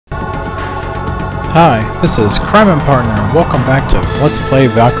Hi, this is Crime and Partner, and welcome back to Let's Play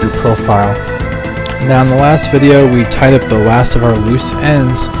Valkyrie Profile. Now in the last video we tied up the last of our loose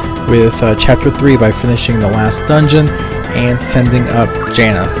ends with Chapter 3 by finishing the last dungeon and sending up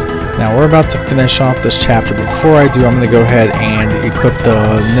Janus. Now we're about to finish off this chapter, but before I do I'm going to go ahead and equip the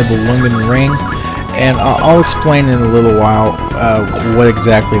Nibelungen ring, and I'll explain in a little while what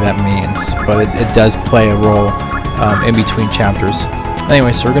exactly that means, but it does play a role in between chapters.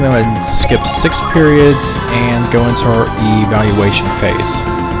 Anyway, so we're going to go ahead and skip 6 periods and go into our evaluation phase.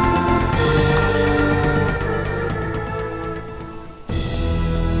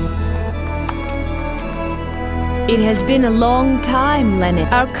 It has been a long time, Leonard.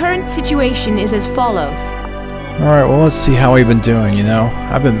 Our current situation is as follows. Alright, well let's see how we've been doing, you know.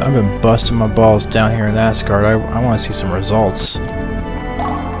 I've been busting my balls down here in Asgard. I want to see some results.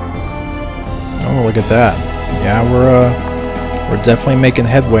 Oh, look at that. Yeah, we're definitely making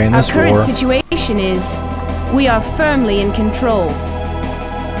headway in this war. Our current situation is, we are firmly in control.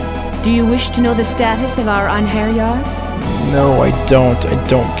 Do you wish to know the status of our Einherjar? No, I don't. I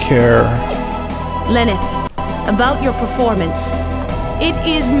don't care. Lenneth, about your performance. It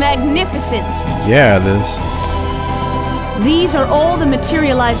is magnificent. Yeah, it is. These are all the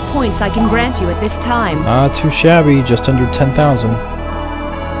materialized points I can grant you at this time. Not too shabby, just under 10,000.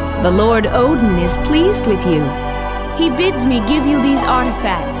 The Lord Odin is pleased with you. He bids me give you these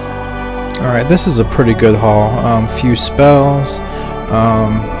artifacts. Alright, this is a pretty good haul. Few spells,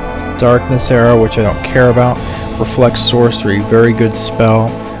 Darkness Arrow, which I don't care about, Reflect Sorcery, very good spell.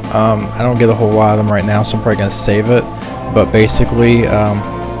 I don't get a whole lot of them right now, so I'm probably going to save it. But basically,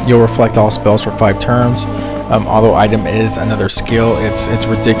 you'll reflect all spells for 5 turns. Auto item is another skill. It's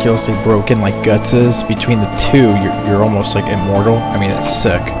ridiculously broken like Guts is. Between the two, you're almost like immortal. I mean, it's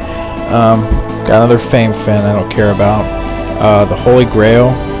sick. Got another Fame Fin I don't care about. The Holy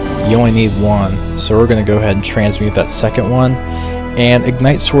Grail, you only need 1. So we're going to go ahead and transmute that second one. And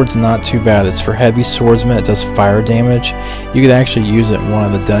Ignite Sword's not too bad. It's for heavy swordsmen. It does fire damage. You could actually use it in one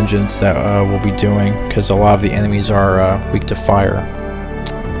of the dungeons that we'll be doing, because a lot of the enemies are weak to fire.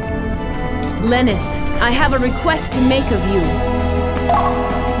 Lenneth, I have a request to make of you.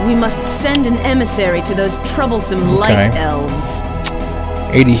 We must send an emissary to those troublesome light elves.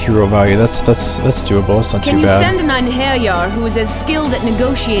 80 hero value. That's doable. It's not too bad. Can you send an Einherjar who is as skilled at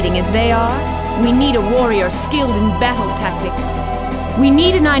negotiating as they are? We need a warrior skilled in battle tactics. We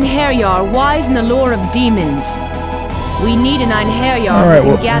need an Einherjar wise in the lore of demons. We need an Einherjar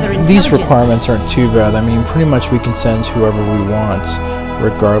who can gather intelligence. These requirements aren't too bad. I mean, pretty much we can send whoever we want,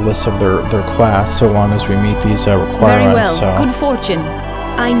 regardless of their class, so long as we meet these requirements. Very well. So good fortune.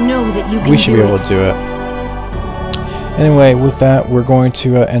 I know that you can do it. We should be able to do it. Anyway, with that, we're going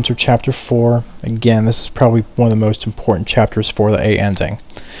to enter Chapter 4. Again, this is probably one of the most important chapters for the A ending.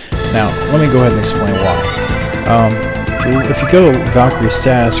 Now, let me go ahead and explain why. If you go to Valkyrie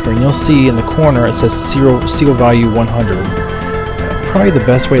status screen, you'll see in the corner it says seal value 100. Probably the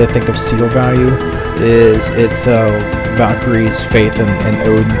best way to think of seal value is it's Valkyrie's faith in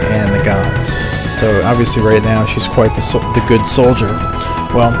Odin and the gods. So obviously right now she's quite the good soldier.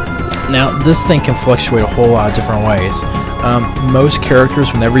 Well, now this thing can fluctuate a whole lot of different ways. Most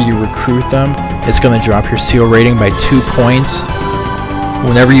characters, whenever you recruit them, it's going to drop your seal rating by 2 points.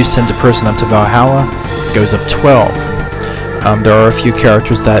 Whenever you send a person up to Valhalla, it goes up 12. There are a few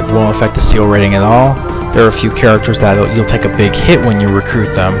characters that won't affect the seal rating at all. There are a few characters that you'll take a big hit when you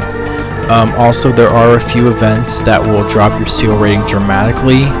recruit them. Also, there are a few events that will drop your seal rating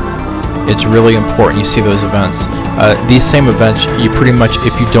dramatically. It's really important you see those events. These same events, you pretty much,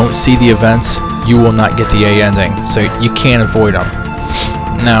 if you don't see the events, you will not get the A ending. So you can't avoid them.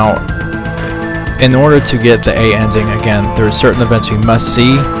 Now, in order to get the A ending, again, there are certain events we must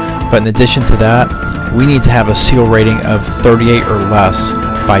see, but in addition to that, we need to have a seal rating of 38 or less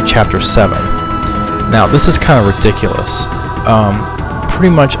by Chapter 7. Now, this is kind of ridiculous.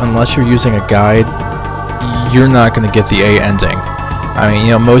 Pretty much, unless you're using a guide, you're not going to get the A ending. I mean,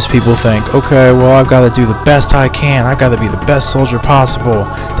 you know, most people think, okay, well, I've got to do the best I can. I've got to be the best soldier possible.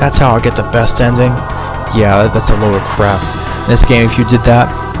 That's how I'll get the best ending. Yeah, that's a load of crap. In this game, if you did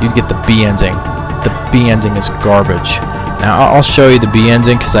that, you'd get the B ending. The B ending is garbage. Now, I'll show you the B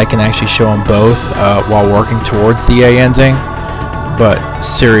ending because I can actually show them both while working towards the A ending. But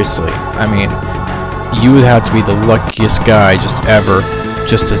seriously, I mean, you would have to be the luckiest guy ever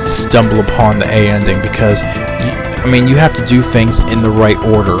just to stumble upon the A ending, because you have to do things in the right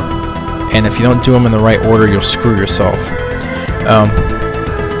order, and if you don't do them in the right order, you'll screw yourself.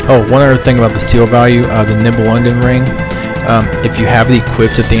 Oh, one other thing about the seal value, the Nibelungen ring. If you have it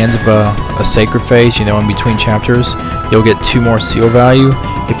equipped at the end of a sacred phase, you know, in between chapters, you'll get 2 more seal value.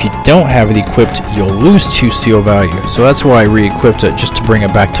 If you don't have it equipped, you'll lose 2 seal value. So that's why I re-equipped it, just to bring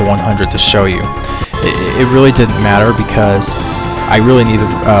it back to 100 to show you. It really didn't matter because I really need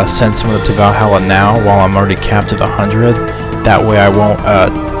to send someone up to Valhalla now while I'm already capped at 100. That way I won't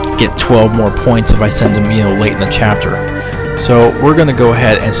get 12 more points if I send them, you know, late in the chapter. So we're going to go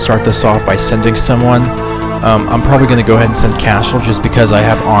ahead and start this off by sending someone. I'm probably going to go ahead and send Castle just because I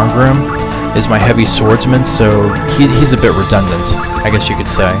have Arngrim is my heavy swordsman, so he's a bit redundant, I guess you could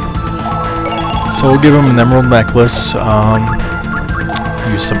say. So we'll give him an emerald necklace,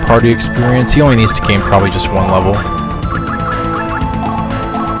 use some party experience. He only needs to gain probably just 1 level.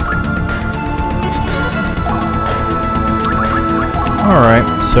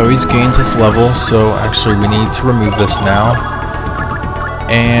 Alright, so he's gained his level, so actually we need to remove this now.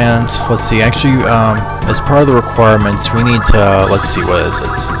 And let's see, actually, as part of the requirements, we need to, let's see, what is it?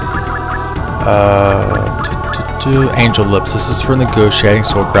 Angel Lips. This is for negotiating,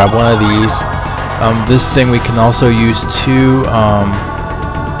 so we'll grab one of these. This thing we can also use to,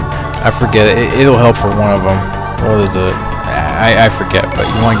 I forget, it'll help for one of them. What is it? I forget, but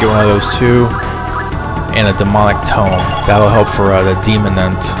you want to get one of those too. And a demonic tome. That'll help for the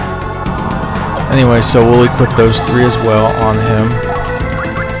demonent. Anyway, so we'll equip those 3 as well on him.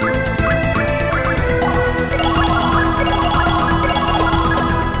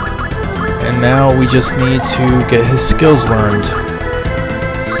 Now we just need to get his skills learned.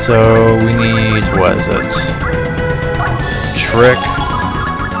 So we need, what is it? Trick,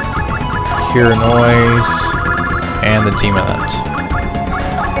 Hear Noise, and the Demonent.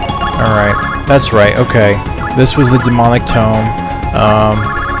 Alright, that's right, okay. This was the Demonic Tome.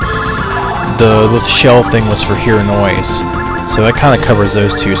 The shell thing was for Hear Noise. So that kind of covers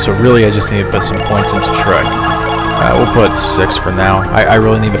those 2, so really I just need to put some points into Trick. We'll put 6 for now. I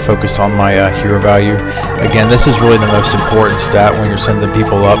really need to focus on my hero value. Again, this is really the most important stat when you're sending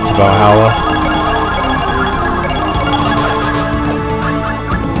people up to Valhalla.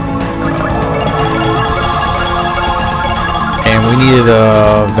 And we needed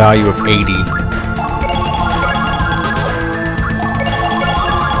a value of 80.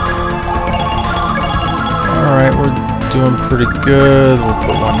 Alright, we're doing pretty good. We'll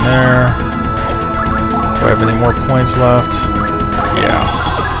put 1 there. Do I have any more points left? Yeah.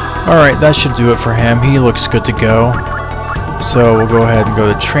 Alright, that should do it for him. He looks good to go. So we'll go ahead and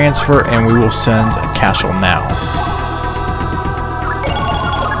go to transfer, and we will send Cashel now.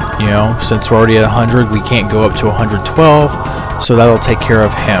 You know, since we're already at 100, we can't go up to 112, so that'll take care of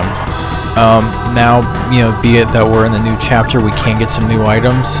him. Now, you know, be it that we're in a new chapter, we can get some new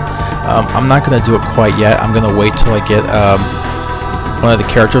items. I'm not going to do it quite yet. I'm going to wait till I get one of the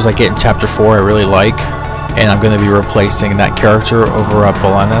characters I get in chapter 4 I really like. And I'm going to be replacing that character over at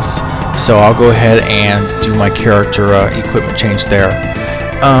Belenus. So I'll go ahead and do my character equipment change there.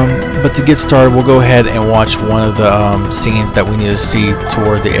 But to get started, we'll go ahead and watch one of the scenes that we need to see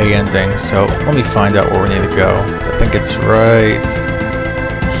toward the A ending. So let me find out where we need to go. I think it's right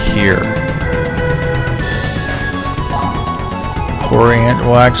here. Orient,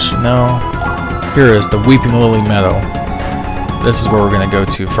 well actually, no. Here is the Weeping Lily Meadow. This is where we're going to go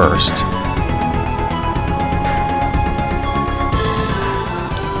to first.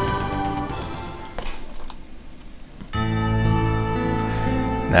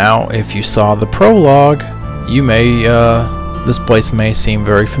 Now, if you saw the prologue, you may, this place may seem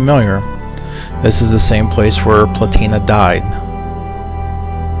very familiar. This is the same place where Platina died.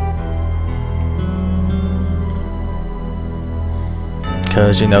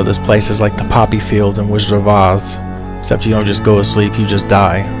 Because, you know, this place is like the poppy field in Wizard of Oz. Except you don't just go to sleep, you just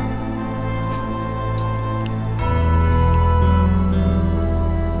die.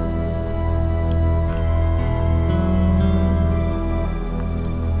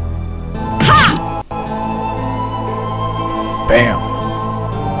 Bam!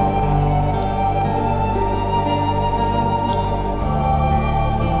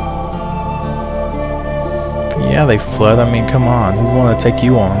 Yeah, they fled. I mean, come on. Who would want to take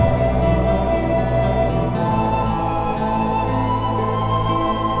you on?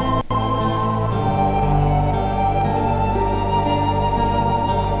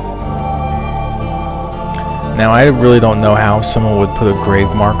 Now, I really don't know how someone would put a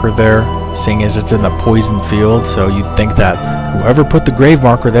grave marker there, seeing as it's in the poison field, so you'd think that whoever put the grave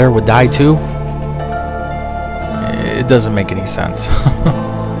marker there would die too. It doesn't make any sense.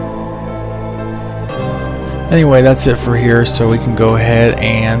 Anyway, that's it for here, so we can go ahead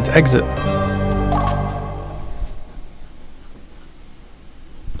and exit.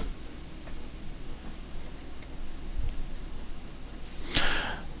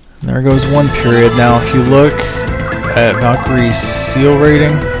 There goes one period. Now if you look at Valkyrie's seal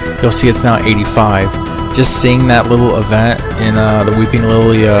rating, you'll see it's now 85. Just seeing that little event in the Weeping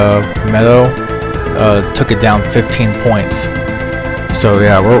Lily meadow took it down 15 points. So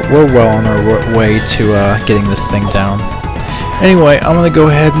yeah, we're well on our way to getting this thing down. Anyway, I'm gonna go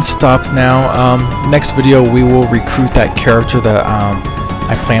ahead and stop now. Next video we will recruit that character that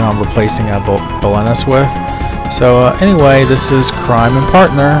I plan on replacing Belenis with. So anyway, this is Crime and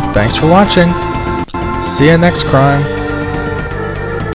Partner. Thanks for watching. See you next Crime.